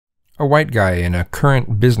A white guy in a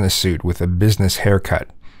current business suit with a business haircut,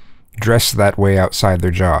 dressed that way outside their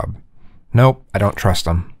job. Nope, I don't trust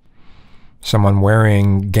them. Someone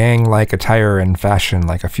wearing gang-like attire and fashion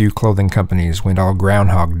like a few clothing companies went all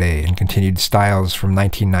Groundhog Day and continued styles from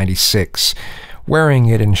 1996, wearing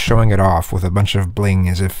it and showing it off with a bunch of bling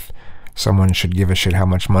as if someone should give a shit how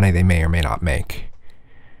much money they may or may not make.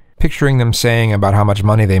 Picturing them saying about how much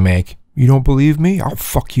money they make, "You don't believe me? I'll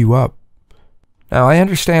fuck you up." Now, I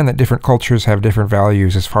understand that different cultures have different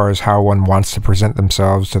values as far as how one wants to present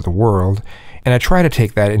themselves to the world, and I try to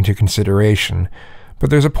take that into consideration, but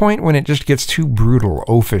there's a point when it just gets too brutal,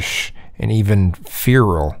 oafish, and even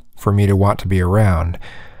feral for me to want to be around.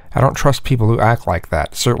 I don't trust people who act like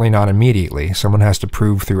that, certainly not immediately. Someone has to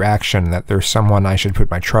prove through action that there's someone I should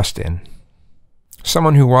put my trust in.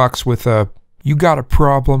 Someone who walks with a "you got a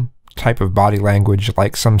problem" type of body language,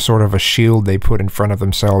 like some sort of a shield they put in front of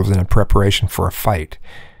themselves in a preparation for a fight.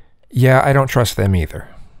 Yeah, I don't trust them either.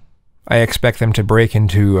 I expect them to break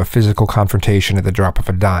into a physical confrontation at the drop of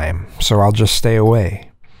a dime, so I'll just stay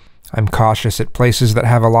away. I'm cautious at places that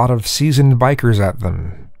have a lot of seasoned bikers at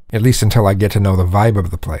them, at least until I get to know the vibe of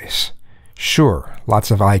the place. Sure,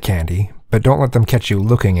 lots of eye candy, but don't let them catch you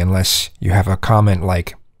looking unless you have a comment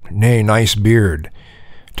like, "Nay, nice beard,"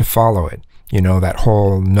 to follow it. You know, that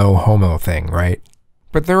whole no homo thing, right?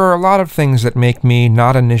 But there are a lot of things that make me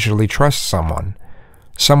not initially trust someone.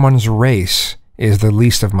 Someone's race is the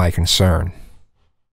least of my concern.